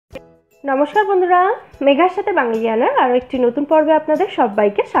নমস্কার বন্ধুরা, মেঘার সাথে বাঙালিয়ানার আরও একটি নতুন পর্বে আপনাদের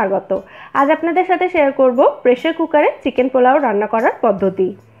সবাইকে স্বাগত। আজ আপনাদের সাথে শেয়ার করব প্রেসার কুকারে চিকেন পোলাও রান্না করার পদ্ধতি।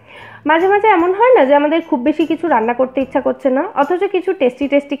 মাঝে মাঝে এমন হয় না যে আমাদের খুব বেশি কিছু রান্না করতে ইচ্ছা করছে না, অথচ কিছু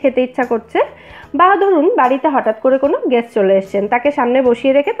টেস্টি খেতে ইচ্ছা করছে, বা ধরুন বাড়িতে হঠাৎ করে কোনো গেস্ট চলে এসেছেন, তাকে সামনে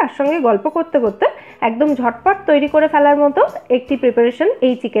বসিয়ে রেখে তার সঙ্গে গল্প করতে করতে একদম ঝটপট তৈরি করে ফেলার মতো একটি প্রিপারেশন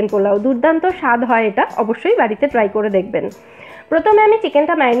এই চিকেন পোলাও। দুর্দান্ত স্বাদ হয় এটা, অবশ্যই বাড়িতে ট্রাই করে দেখবেন। প্রথমে আমি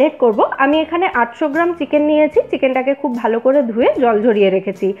চিকেনটা ম্যারিনেট করব। আমি এখানে 800 গ্রাম চিকেন নিয়েছি। চিকেনটাকে খুব ভালো করে ধুয়ে জল ঝরিয়ে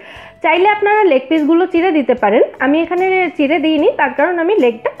রেখেছি। চাইলে আপনারা লেগ পিসগুলো চিড়ে দিতে পারেন, আমি এখানে চিড়ে দিইনি, তার কারণ আমি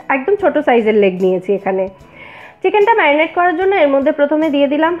লেগটা একদম ছোট সাইজের লেগ নিয়েছি। এখানে চিকেনটা ম্যারিনেট করার জন্য এর মধ্যে প্রথমে দিয়ে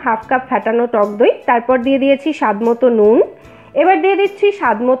দিলাম হাফ কাপ ফ্যাটানো টক দই, তারপর দিয়ে দিয়েছি স্বাদ মতো নুন, এবার দিয়ে দিচ্ছি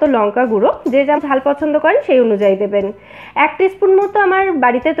স্বাদ মতো লঙ্কা গুঁড়ো, যে যা ঝাল পছন্দ করেন সেই অনুযায়ী দেবেন। 1 টিস্পুন মতো আমার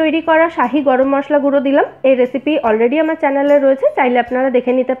বাড়িতে তৈরি করা শাহি গরম মশলা গুঁড়ো দিলাম। এই রেসিপি অলরেডি আমার চ্যানেলে রয়েছে, চাইলে আপনারা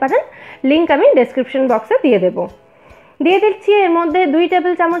দেখে নিতে পারেন, লিঙ্ক আমি ডেসক্রিপশন বক্সে দিয়ে দেব। দিয়ে দিচ্ছি এর মধ্যে 2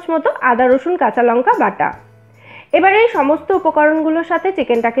 টেবিল চামচ মতো আদা রসুন কাঁচা লঙ্কা বাটা। এবার এই সমস্ত উপকরণগুলোর সাথে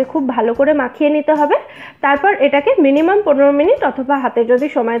চিকেনটাকে খুব ভালো করে মাখিয়ে নিতে হবে। তারপর এটাকে মিনিমাম 15 মিনিট অথবা হাতে যদি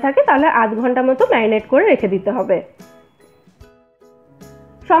সময় থাকে তাহলে আধ ঘন্টা মতো ম্যারিনেট করে রেখে দিতে হবে।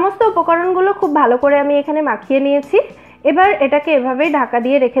 সমস্ত উপকরণগুলো খুব ভালো করে আমি এখানে মাখিয়ে নিয়েছি। এবার এটাকে এভাবেই ঢাকা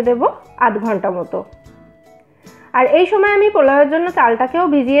দিয়ে রেখে দেব আধ ঘন্টা মতো। আর এই সময় আমি পোলাওয়ের জন্য চালটাকেও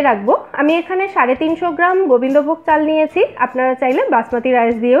ভিজিয়ে রাখবো। আমি এখানে 350 গ্রাম গোবিন্দভোগ চাল নিয়েছি, আপনারা চাইলে বাসমতি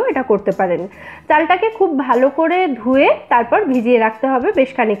রাইস দিয়েও এটা করতে পারেন। চালটাকে খুব ভালো করে ধুয়ে তারপর ভিজিয়ে রাখতে হবে বেশ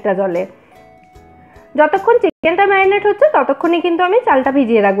খানিকটা জলে। যতক্ষণ চিকেনটা ম্যারিনেট হচ্ছে ততক্ষণই কিন্তু আমি চালটা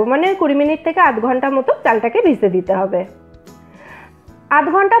ভিজিয়ে রাখবো, মানে 20 মিনিট থেকে আধ ঘন্টা মতো চালটাকে ভিজতে দিতে হবে। আধ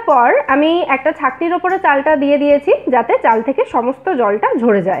ঘন্টা পর আমি একটা ছাঁকনির ওপরে চালটা দিয়ে দিয়েছি, যাতে চাল থেকে সমস্ত জলটা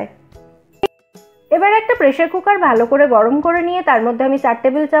ঝরে যায়। এবার একটা প্রেসার কুকার ভালো করে গরম করে নিয়ে তার মধ্যে আমি 4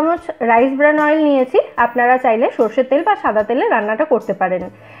 টেবিল চামচ রাইস ব্রান অয়েল নিয়েছি। আপনারা চাইলে সর্ষের তেল বা সাদা তেলে রান্নাটা করতে পারেন।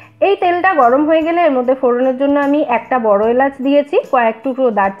 এই তেলটা গরম হয়ে গেলে এর মধ্যে ফোড়নের জন্য আমি একটা বড় এলাচ দিয়েছি, কয়েক টুকরো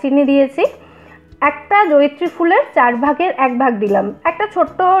দারচিনি দিয়েছি, একটা জয়িত্রী ফুলের 4 ভাগের 1 ভাগ দিলাম, একটা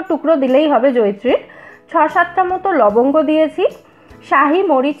ছোট্ট টুকরো দিলেই হবে জয়িত্রীর, 6-7টা মতো লবঙ্গ দিয়েছি। শাহি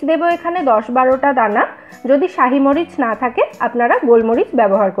মরিচ দেব এখানে 10-12টা দানা, যদি শাহি মরিচ না থাকে আপনারা গোলমরিচ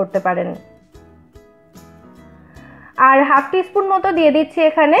ব্যবহার করতে পারেন। আর হাফ টিস্পুন মতো দিয়ে দিচ্ছি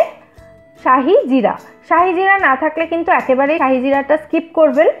এখানে শাহি জিরা। শাহি জিরা না থাকলে কিন্তু একেবারেই শাহি জিরাটা স্কিপ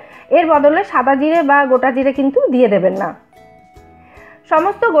করবেন, এর বদলে সাদা জিরে বা গোটা জিরে কিন্তু দিয়ে দেবেন না।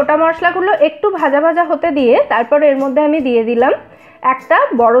 সমস্ত গোটা মশলাগুলো একটু ভাজা ভাজা হতে দিয়ে তারপর এর মধ্যে আমি দিয়ে দিলাম একটা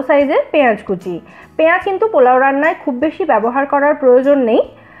বড় সাইজের পেঁয়াজ কুচি। পেঁয়াজ কিন্তু পোলাও রান্নায় খুব বেশি ব্যবহার করার প্রয়োজন নেই,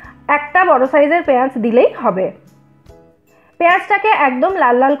 একটা বড় সাইজের পেঁয়াজ দিলেই হবে। পেঁয়াজটাকে একদম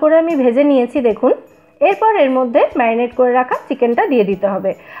লাল লাল করে আমি ভেজে নিয়েছি দেখুন। এরপর এর মধ্যে ম্যারিনেট করে রাখা চিকেনটা দিয়ে দিতে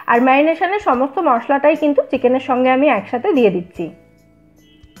হবে। আর ম্যারিনেশনের সমস্ত মশলাটাই কিন্তু চিকেনের সঙ্গে আমি একসাথে দিয়ে দিচ্ছি।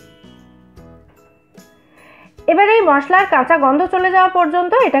 এবার এই মশলার কাঁচা গন্ধ চলে যাওয়া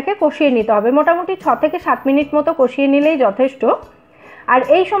পর্যন্ত এটাকে কষিয়ে নিতে হবে। মোটামুটি 6 থেকে 7 মিনিট মতো কষিয়ে নিলেই যথেষ্ট। আর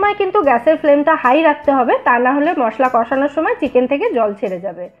এই সময় কিন্তু গ্যাসের ফ্লেমটা হাই রাখতে হবে, তা না হলে মশলা কষানোর সময় চিকেন থেকে জল ছেড়ে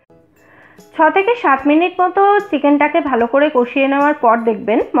যাবে। 6 থেকে 7 মিনিট মতো চিকেনটাকে ভালো করে কষিয়ে নেওয়ার পর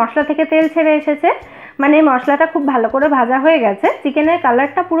দেখবেন মশলা থেকে তেল ছেড়ে এসেছে, মানে মশলাটা খুব ভালো করে ভাজা হয়ে গেছে, চিকেনের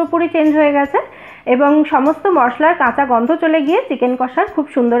কালারটা পুরোপুরি চেঞ্জ হয়ে গেছে এবং সমস্ত মশলার কাঁচা গন্ধ চলে গিয়ে চিকেন কষার খুব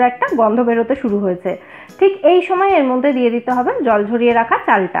সুন্দর একটা গন্ধ বেরোতে শুরু হয়েছে। ঠিক এই সময় এর মধ্যে দিয়ে দিতে হবে জল ঝরিয়ে রাখা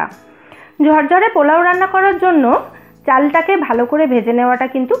চালটা। ঝরঝরে পোলাও রান্না করার জন্য চালটাকে ভালো করে ভেজে নেওয়াটা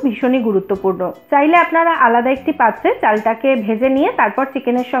কিন্তু ভীষণই গুরুত্বপূর্ণ। চাইলে আপনারা আলাদা একটি পাত্রে চালটাকে ভেজে নিয়ে তারপর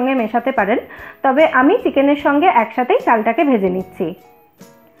চিকেনের সঙ্গে মেশাতে পারেন, তবে আমি চিকেনের সঙ্গে একসাথেই চালটাকে ভেজে নিচ্ছি।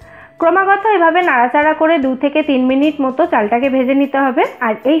 ক্রমাগত এভাবে নাড়াচাড়া করে 2 থেকে 3 মিনিট মতো চালটাকে ভেজে নিতে হবে।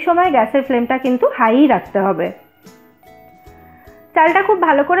 আর এই সময় গ্যাসের ফ্লেমটা কিন্তু হাই রাখতে হবে। চালটা খুব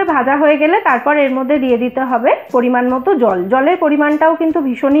ভালো করে ভাজা হয়ে গেলে তারপর এর মধ্যে দিয়ে দিতে হবে পরিমাণ মতো জল। জলের পরিমাণটাও কিন্তু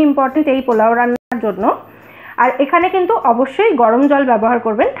ভীষণই ইম্পর্টেন্ট এই পোলাও রান্নার জন্য। আর এখানে কিন্তু অবশ্যই গরম জল ব্যবহার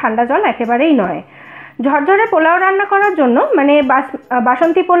করবেন, ঠান্ডা জল একেবারেই নয়। ঝরঝরে পোলাও রান্না করার জন্য, মানে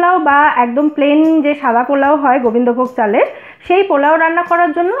বাসন্তী পোলাও বা একদম প্লেন যে সাদা পোলাও হয় গোবিন্দভোগ চালের, সেই পোলাও রান্না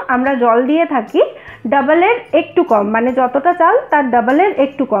করার জন্য আমরা জল দিয়ে থাকি ডাবলের একটু কম, মানে যতটা চাল তার ডাবলের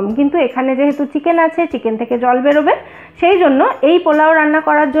একটু কম। কিন্তু এখানে যেহেতু চিকেন আছে, চিকেন থেকে জল বেরোবে, সেই জন্য এই পোলাও রান্না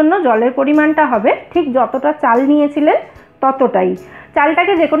করার জন্য জলের পরিমাণটা হবে ঠিক যতটা চাল নিয়েছিলেন ততটাই।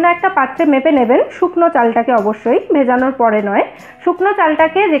 চালটাকে যে কোনো একটা পাত্রে মেপে নেবেন, শুকনো চালটাকে অবশ্যই, ভেজানোর পরে নয়। শুকনো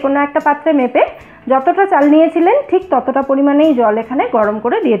চালটাকে যে কোনো একটা পাত্রে মেপে যতটা চাল নিয়েছিলেন ঠিক ততটা পরিমাণেই জল এখানে গরম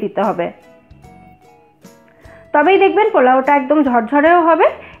করে দিয়ে দিতে হবে। তবেই দেখবেন পোলাওটা একদম ঝরঝরেও হবে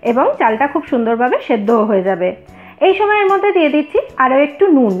এবং চালটা খুব সুন্দরভাবে সেদ্ধও হয়ে যাবে। এই সময়ের মধ্যে দিয়ে দিচ্ছি আরও একটু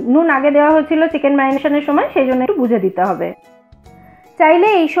নুন আগে দেওয়া হয়েছিল চিকেন ম্যারিনেশনের সময়, সেই জন্য একটু বুঝে দিতে হবে। চাইলে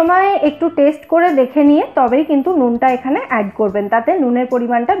এই সময় একটু টেস্ট করে দেখে নিয়ে তবেই কিন্তু নুনটা এখানে অ্যাড করবেন, তাতে নুনের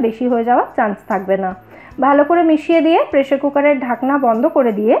পরিমাণটা বেশি হয়ে যাওয়ার চান্স থাকবে না। ভালো করে মিশিয়ে দিয়ে প্রেসার কুকারের ঢাকনা বন্ধ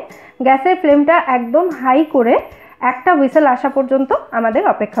করে দিয়ে গ্যাসের ফ্লেমটা একদম হাই করে একটা হুইসেল আসা পর্যন্ত আমাদের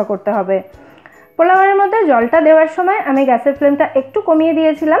অপেক্ষা করতে হবে। পোলাওয়ের মধ্যে জলটা দেওয়ার সময় আমি গ্যাসের ফ্লেমটা একটু কমিয়ে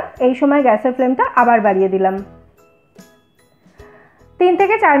দিয়েছিলাম, এই সময় গ্যাসের ফ্লেমটা আবার বাড়িয়ে দিলাম। 3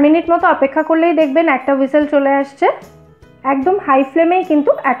 থেকে 4 মিনিট মতো অপেক্ষা করলেই দেখবেন একটা হুইসেল চলে আসছে। একদম হাই ফ্লেমেই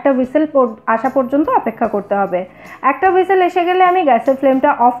কিন্তু একটা হুইসেল আসা পর্যন্ত অপেক্ষা করতে হবে। একটা হুইসেল এসে গেলে আমি গ্যাসের ফ্লেমটা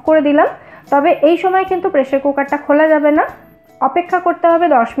অফ করে দিলাম। তবে এই সময় কিন্তু প্রেসার কুকারটা খোলা যাবে না, অপেক্ষা করতে হবে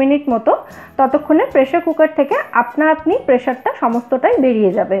 10 মিনিট মতো। ততক্ষণে প্রেসার কুকার থেকে আপনা আপনি প্রেসারটা সমস্তটাই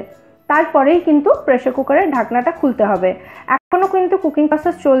বেরিয়ে যাবে। তারপরেই কিন্তু প্রেসার কুকারের ঢাকনাটা খুলতে হবে। এখনও কিন্তু কুকিং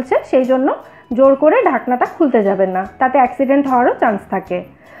প্রসেস চলছে, সেই জন্য জোর করে ঢাকনাটা খুলতে যাবেন না, তাতে অ্যাক্সিডেন্ট হওয়ারও চান্স থাকে।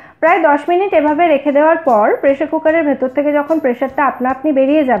 প্রায় 10 মিনিট এভাবে রেখে দেওয়ার পর প্রেসার কুকারের ভেতর থেকে যখন প্রেসারটা আপনা আপনি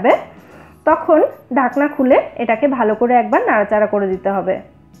বেরিয়ে যাবে, তখন ঢাকনা খুলে এটাকে ভালো করে একবার নাড়াচাড়া করে দিতে হবে।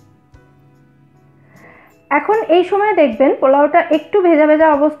 এখন এই সময় দেখবেন পোলাওটা একটু ভেজা ভেজা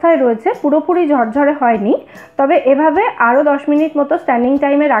অবস্থায় রয়েছে, পুরোপুরি ঝরঝরে হয়নি। তবে এভাবে আরও 10 মিনিট মতো স্ট্যান্ডিং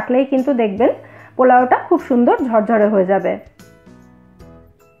টাইমে রাখলেই কিন্তু দেখবেন পোলাওটা খুব সুন্দর ঝরঝরে হয়ে যাবে।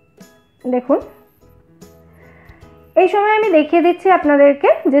 দেখুন, এই সময় আমি দেখিয়ে দিচ্ছি আপনাদেরকে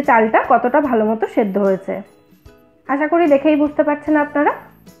যে চালটা কতটা ভালো মতো সেদ্ধ হয়েছে। আশা করি দেখেই বুঝতে পারছেন আপনারা।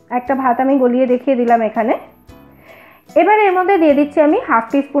 একটা ভাত আমি গলিয়ে দেখিয়ে দিলাম এখানে। এবার এর মধ্যে দিয়ে দিচ্ছি আমি হাফ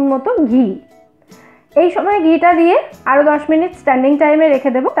টিস্পুন মতো ঘি। এই সময় ঘিটা দিয়ে আরও 10 মিনিট স্ট্যান্ডিং টাইমে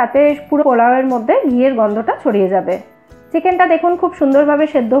রেখে দেবো, তাতে পুরো পোলাওয়ের মধ্যে ঘিয়ের গন্ধটা ছড়িয়ে যাবে। চিকেনটা দেখুন খুব সুন্দরভাবে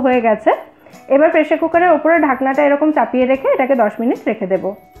সেদ্ধ হয়ে গেছে। এবার প্রেসার কুকারের ওপরে ঢাকনাটা এরকম চাপিয়ে রেখে এটাকে 10 মিনিট রেখে দেবো।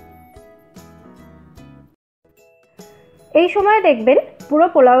 এই সময় দেখবেন পুরো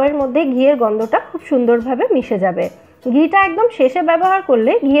পোলাওয়ের মধ্যে ঘিয়ের গন্ধটা খুব সুন্দরভাবে মিশে যাবে। ঘিটা একদম শেষে ব্যবহার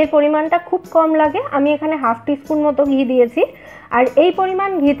করলে ঘিয়ের পরিমাণটা খুব কম লাগে। আমি এখানে হাফ টিস্পুন মতো ঘি দিয়েছি, আর এই পরিমাণ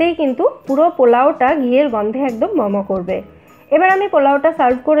ঘিতেই কিন্তু পুরো পোলাওটা ঘিয়ের গন্ধে একদম মম করবে। এবার আমি পোলাওটা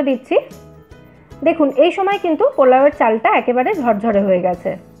সার্ভ করে দিচ্ছি। দেখুন, এই সময় কিন্তু পোলাওয়ের চালটা একেবারে ঝরঝরে হয়ে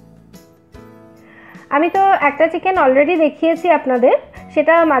গেছে। আমি তো একটা চিকেন অলরেডি দেখিয়েছি আপনাদের,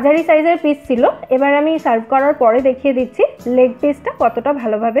 সেটা মাঝারি সাইজের পিস ছিল। এবার আমি সার্ভ করার পরে দেখিয়ে দিচ্ছি লেগ পিসটা কতটা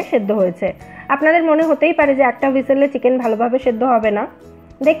ভালোভাবে সেদ্ধ হয়েছে। আপনাদের মনে হতেই পারে যে একটা হুইসেলে চিকেন ভালোভাবে সেদ্ধ হবে না।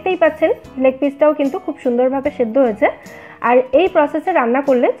 দেখতেই পাচ্ছেন লেগ পিসটাও কিন্তু খুব সুন্দরভাবে সেদ্ধ হয়েছে। আর এই প্রসেসে রান্না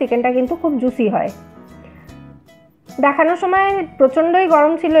করলে চিকেনটা কিন্তু খুব জুসি হয়। দেখানোর সময় প্রচণ্ডই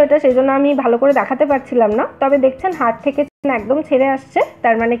গরম ছিল এটা, সেই জন্য আমি ভালো করে দেখাতে পারছিলাম না। তবে দেখছেন হাত থেকে চিকেন একদম ছেড়ে আসছে,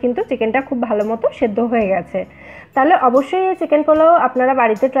 তার মানে কিন্তু চিকেনটা খুব ভালো মতো সেদ্ধ হয়ে গেছে। তাহলে অবশ্যই এই চিকেন পোলাও আপনারা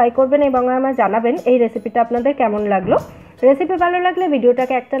বাড়িতে ট্রাই করবেন এবং আমার জানাবেন এই রেসিপিটা আপনাদের কেমন লাগলো। রেসিপি ভালো লাগলে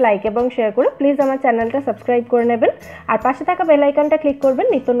ভিডিওটাকে একটা লাইক এবং শেয়ার করে প্লিজ আমার চ্যানেলটা সাবস্ক্রাইব করে নেবেন। আর পাশে থাকা বেল আইকনটা ক্লিক করবেন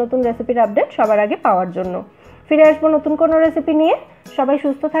নিত্য নতুন রেসিপির আপডেট সবার আগে পাওয়ার জন্য। ফিরে আসবো নতুন কোনো রেসিপি নিয়ে। সবাই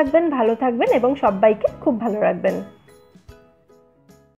সুস্থ থাকবেন, ভালো থাকবেন এবং সবাইকে খুব ভালো রাখবেন।